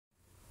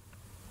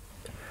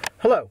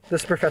Hello,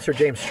 this is Professor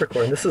James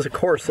Strickler, and this is a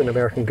course in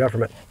American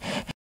government.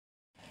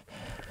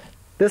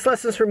 This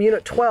lesson is from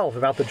Unit 12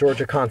 about the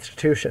Georgia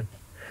Constitution.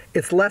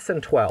 It's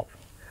Lesson 12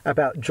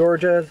 about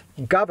Georgia's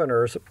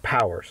governor's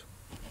powers.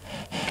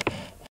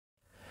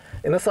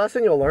 In this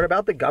lesson, you'll learn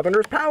about the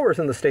governor's powers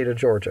in the state of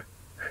Georgia.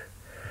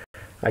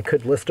 I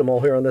could list them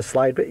all here on this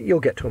slide, but you'll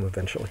get to them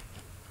eventually.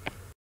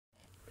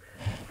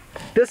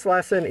 This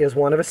lesson is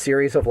one of a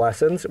series of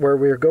lessons where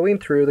we're going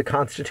through the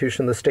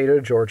Constitution of the state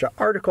of Georgia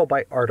article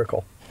by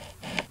article.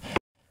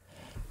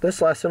 This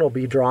lesson will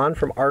be drawn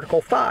from Article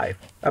 5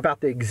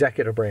 about the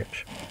executive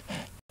branch.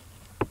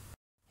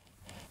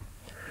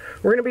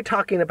 We're going to be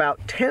talking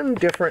about 10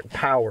 different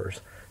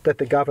powers that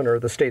the governor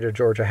of the state of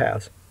Georgia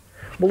has.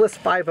 We'll list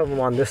 5 of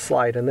them on this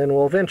slide, and then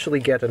we'll eventually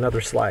get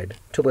another slide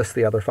to list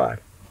the other 5.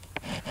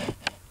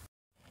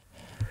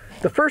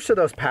 The first of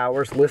those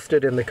powers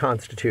listed in the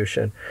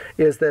Constitution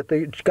is that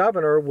the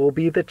governor will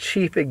be the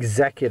chief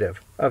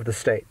executive of the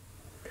state.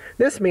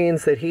 This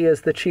means that he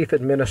is the chief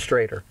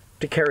administrator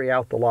to carry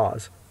out the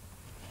laws.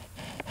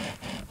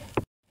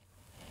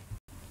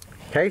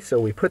 Okay, so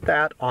we put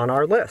that on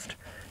our list,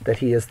 that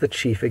he is the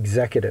chief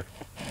executive.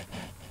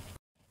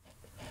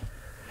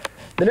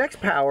 The next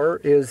power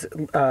is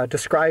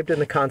described in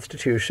the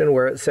Constitution,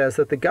 where it says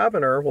that the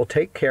governor will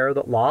take care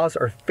that laws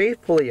are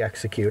faithfully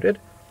executed.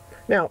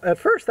 Now, at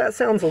first, that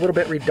sounds a little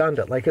bit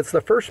redundant, like it's the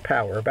first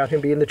power about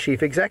him being the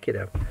chief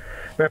executive.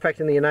 Matter of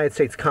fact, in the United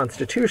States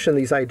Constitution,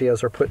 these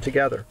ideas are put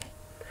together.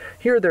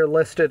 Here, they're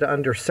listed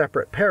under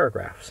separate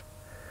paragraphs.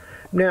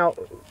 Now,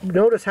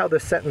 notice how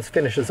this sentence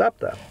finishes up,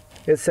 though.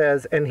 It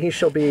says, and he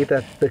shall be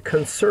the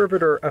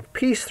conservator of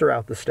peace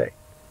throughout the state.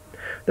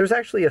 There's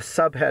actually a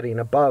subheading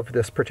above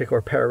this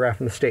particular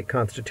paragraph in the state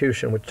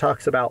constitution, which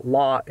talks about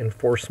law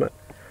enforcement.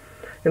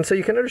 And so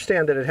you can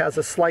understand that it has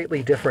a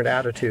slightly different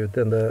attitude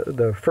than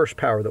the first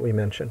power that we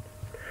mentioned.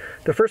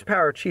 The first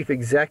power, chief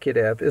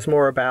executive, is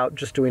more about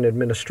just doing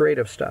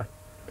administrative stuff.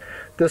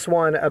 This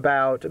one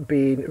about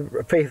being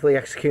faithfully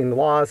executing the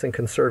laws and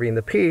conserving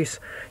the peace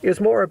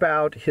is more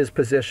about his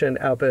position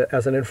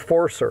as an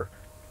enforcer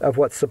of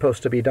what's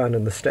supposed to be done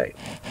in the state.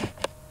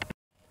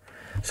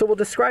 So we'll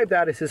describe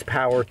that as his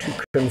power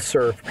to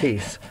conserve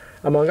peace,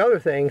 among other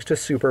things, to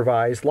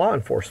supervise law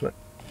enforcement.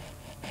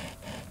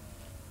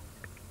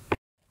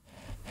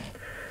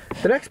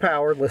 The next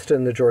power listed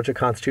in the Georgia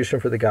Constitution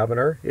for the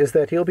governor is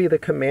that he'll be the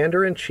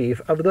commander-in-chief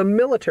of the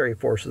military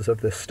forces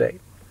of this state.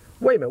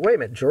 Wait a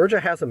minute, Georgia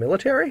has a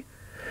military?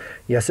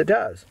 Yes, it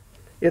does.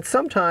 It's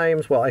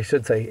sometimes, well, I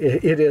should say,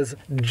 it is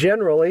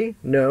generally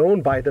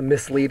known by the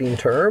misleading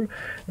term,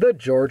 the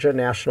Georgia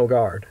National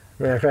Guard.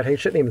 Matter of fact, I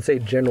shouldn't even say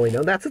generally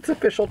known. That's its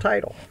official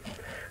title.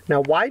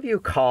 Now, why do you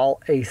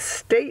call a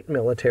state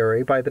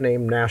military by the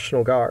name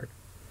National Guard?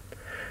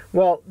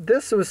 Well,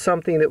 this was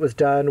something that was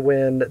done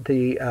when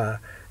the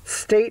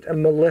state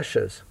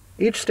militias,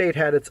 each state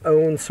had its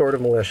own sort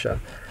of militia,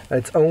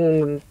 its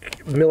own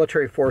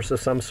military force of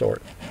some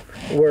sort,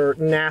 were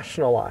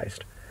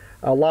nationalized.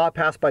 A law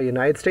passed by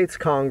United States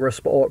Congress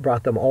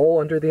brought them all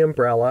under the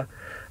umbrella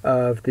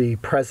of the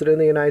President of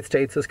the United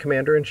States as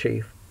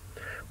Commander-in-Chief,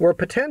 where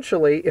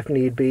potentially, if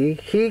need be,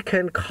 he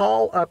can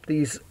call up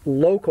these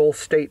local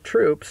state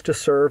troops to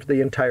serve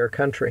the entire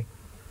country.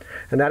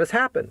 And that has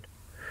happened.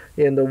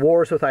 In the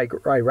wars with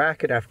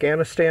Iraq and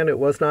Afghanistan, it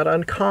was not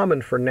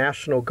uncommon for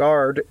National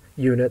Guard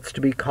units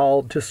to be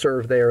called to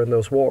serve there in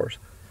those wars.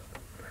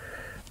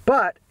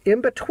 But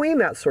in between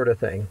that sort of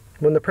thing,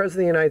 when the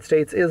President of the United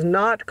States is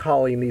not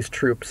calling these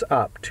troops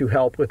up to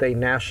help with a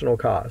national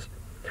cause,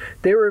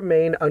 they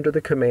remain under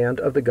the command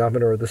of the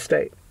governor of the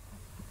state.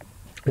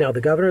 Now,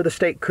 the governor of the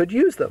state could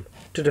use them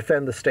to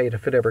defend the state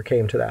if it ever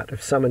came to that.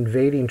 If some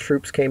invading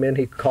troops came in,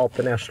 he could call up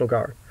the National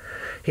Guard.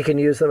 He can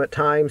use them at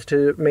times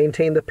to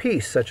maintain the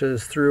peace, such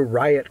as through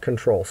riot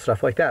control,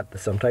 stuff like that.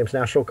 Sometimes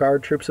National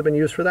Guard troops have been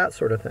used for that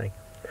sort of thing.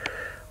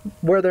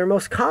 Where they're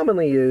most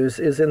commonly used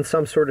is in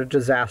some sort of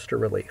disaster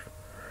relief.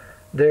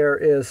 There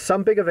is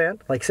some big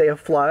event, like say a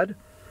flood,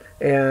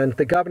 and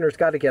the governor's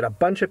got to get a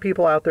bunch of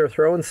people out there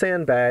throwing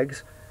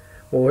sandbags.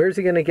 Well, where's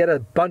he going to get a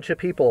bunch of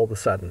people all of a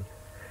sudden?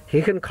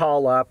 He can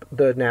call up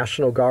the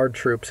National Guard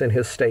troops in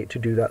his state to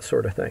do that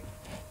sort of thing.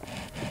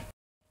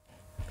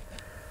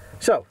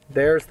 So,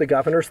 there's the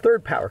governor's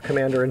third power,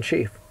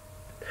 commander-in-chief.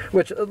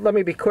 Which, let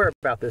me be clear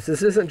about this.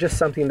 This isn't just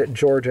something that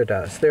Georgia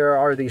does. There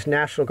are these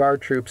National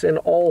Guard troops in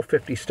all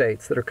 50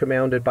 states that are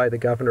commanded by the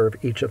governor of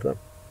each of them.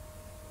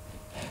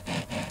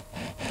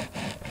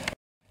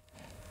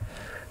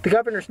 The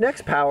governor's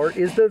next power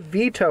is the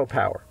veto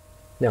power.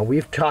 Now,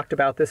 we've talked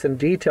about this in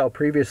detail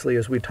previously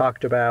as we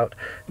talked about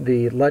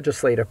the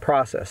legislative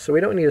process, so we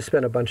don't need to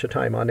spend a bunch of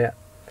time on it.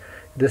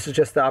 This is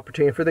just the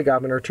opportunity for the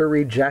governor to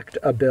reject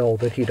a bill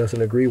that he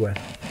doesn't agree with.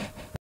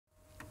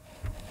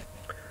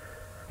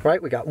 All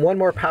right, we got one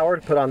more power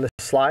to put on this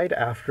slide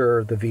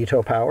after the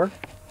veto power.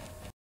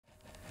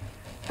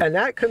 And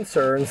that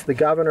concerns the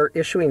governor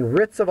issuing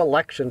writs of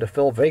election to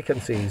fill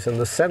vacancies in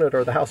the Senate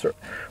or the House.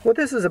 What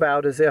this is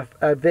about is if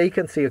a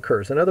vacancy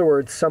occurs. In other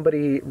words,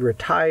 somebody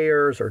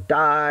retires or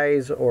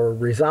dies or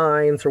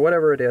resigns or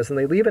whatever it is, and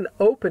they leave an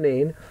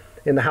opening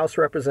in the House of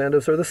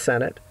Representatives or the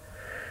Senate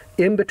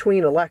in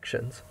between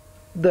elections.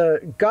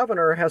 The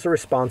governor has a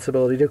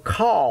responsibility to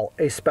call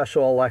a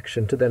special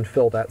election to then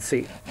fill that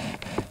seat.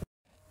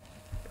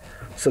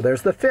 So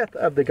there's the fifth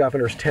of the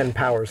governor's 10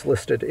 powers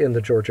listed in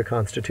the Georgia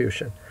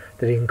Constitution,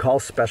 that he can call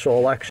special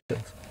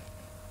elections.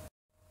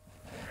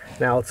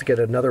 Now let's get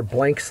another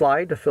blank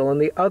slide to fill in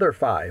the other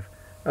 5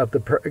 of the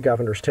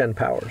governor's 10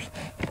 powers.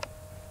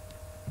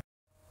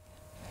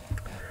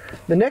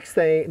 The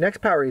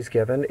next power he's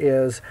given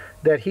is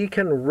that he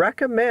can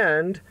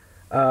recommend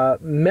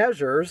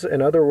measures,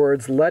 in other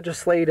words,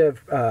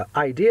 legislative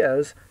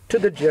ideas, to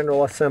the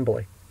General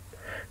Assembly.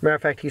 Matter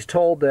of fact, he's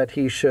told that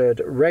he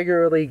should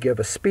regularly give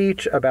a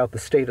speech about the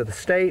state of the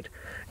state,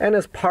 and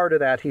as part of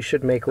that, he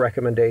should make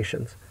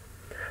recommendations.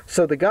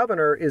 So the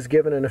governor is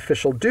given an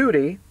official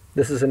duty.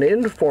 This is an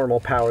informal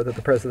power that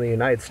the President of the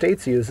United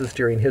States uses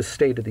during his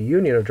State of the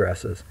Union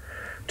addresses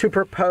to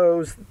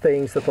propose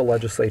things that the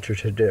legislature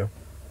should do.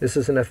 This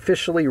is an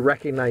officially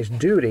recognized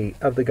duty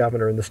of the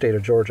governor in the state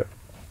of Georgia.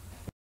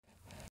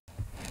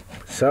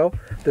 So,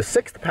 the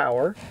 6th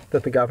power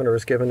that the governor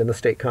is given in the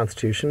state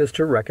constitution is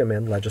to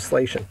recommend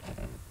legislation.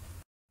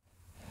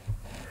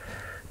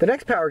 The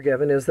next power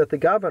given is that the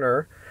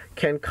governor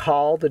can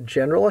call the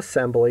General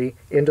Assembly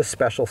into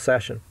special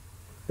session.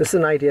 This is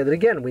an idea that,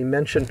 again, we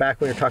mentioned back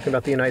when we were talking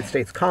about the United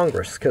States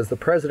Congress, because the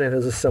president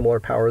has a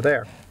similar power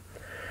there.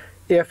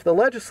 If the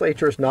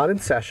legislature is not in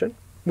session,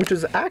 which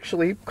is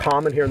actually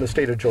common here in the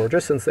state of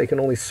Georgia since they can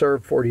only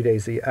serve 40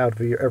 days out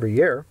of every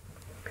year,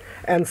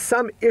 and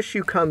some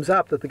issue comes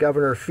up that the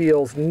governor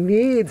feels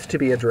needs to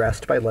be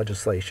addressed by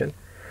legislation,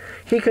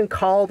 he can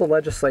call the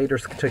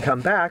legislators to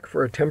come back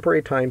for a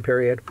temporary time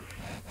period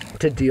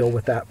to deal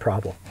with that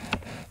problem.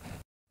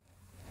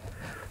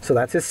 So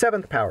that's his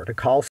 7th power, to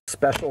call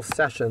special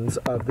sessions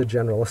of the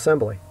General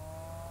Assembly.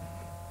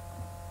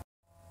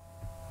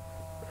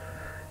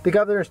 The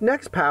governor's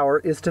next power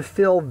is to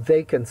fill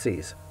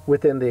vacancies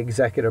within the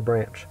executive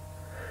branch.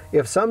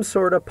 If some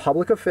sort of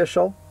public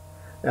official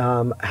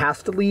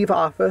has to leave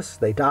office,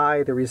 they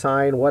die, they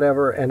resign,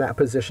 whatever, and that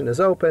position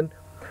is open,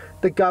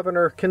 the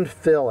governor can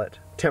fill it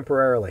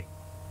temporarily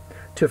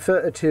to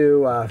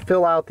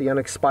fill out the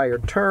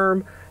unexpired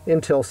term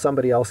until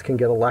somebody else can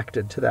get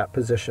elected to that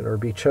position or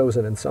be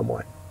chosen in some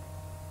way.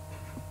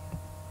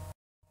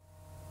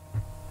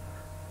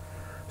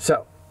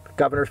 So, the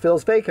governor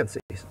fills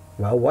vacancies.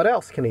 Well, what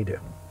else can he do?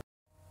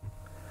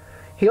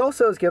 He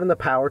also is given the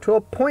power to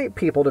appoint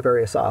people to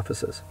various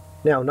offices.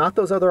 Now, not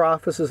those other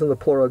offices in the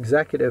plural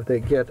executive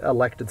that get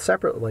elected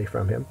separately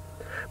from him,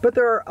 but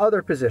there are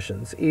other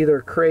positions,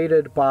 either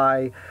created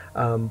by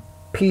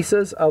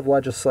pieces of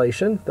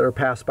legislation that are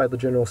passed by the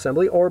General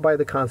Assembly or by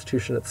the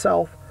Constitution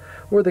itself,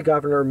 where the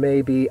governor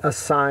may be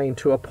assigned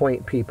to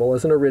appoint people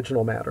as an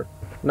original matter.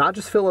 Not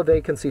just fill a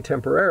vacancy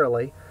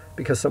temporarily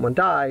because someone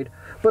died,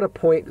 but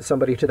appoint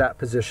somebody to that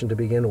position to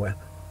begin with.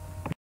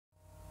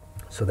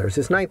 So there's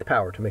his 9th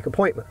power, to make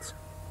appointments.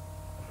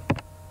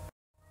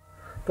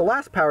 The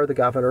last power of the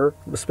governor,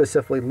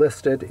 specifically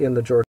listed in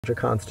the Georgia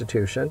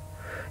Constitution,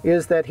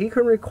 is that he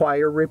can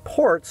require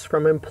reports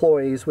from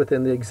employees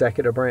within the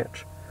executive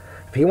branch.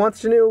 If he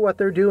wants to know what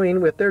they're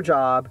doing with their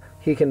job,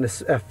 he can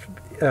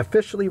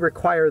officially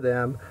require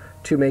them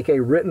to make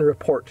a written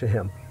report to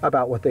him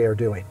about what they are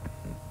doing.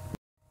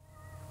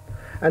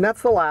 And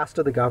that's the last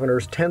of the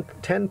governor's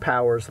 10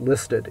 powers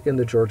listed in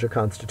the Georgia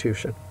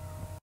Constitution.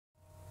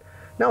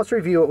 Now let's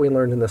review what we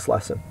learned in this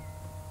lesson.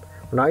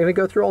 We're not going to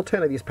go through all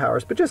 10 of these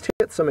powers, but just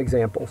hit some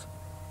examples.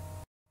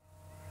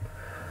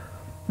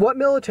 What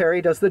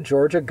military does the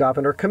Georgia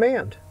governor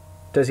command?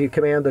 Does he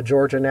command the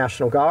Georgia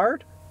National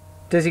Guard?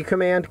 Does he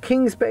command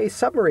Kings Bay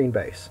Submarine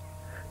Base?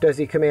 Does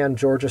he command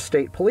Georgia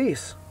State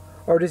Police?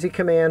 Or does he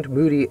command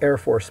Moody Air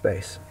Force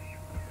Base?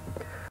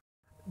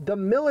 The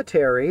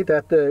military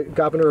that the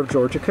governor of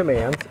Georgia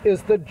commands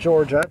is the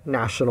Georgia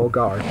National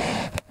Guard.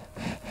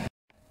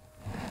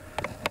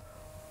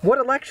 What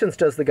elections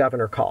does the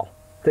governor call?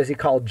 Does he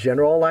call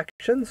general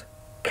elections,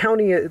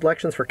 county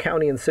elections for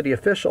county and city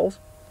officials?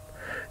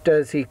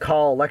 Does he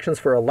call elections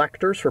for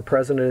electors for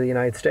President of the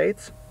United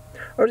States?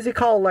 Or does he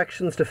call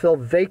elections to fill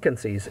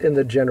vacancies in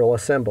the General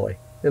Assembly,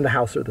 in the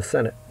House or the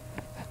Senate?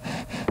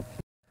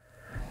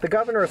 The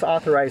governor is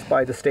authorized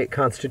by the state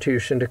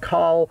constitution to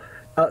call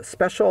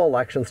special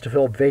elections to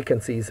fill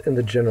vacancies in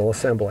the General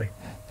Assembly.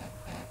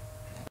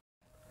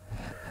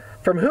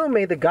 From whom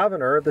may the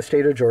governor of the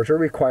state of Georgia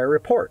require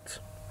reports?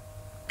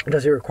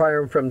 Does he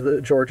require them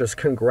from Georgia's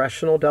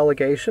congressional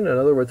delegation? In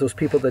other words, those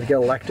people that get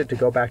elected to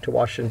go back to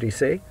Washington,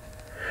 D.C.?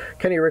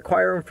 Can he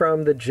require them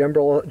from the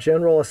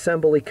General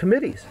Assembly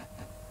committees?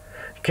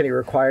 Can he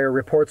require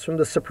reports from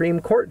the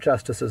Supreme Court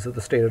justices of the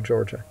state of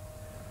Georgia?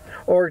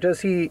 Or does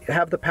he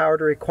have the power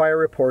to require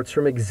reports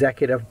from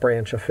executive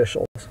branch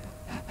officials?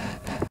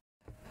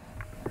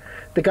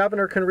 The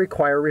governor can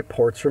require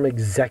reports from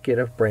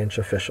executive branch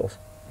officials.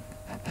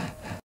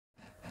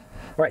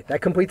 All right,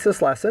 that completes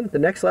this lesson. The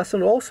next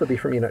lesson will also be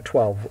from Unit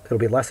 12. It'll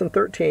be Lesson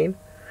 13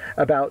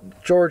 about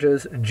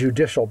Georgia's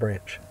judicial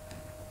branch.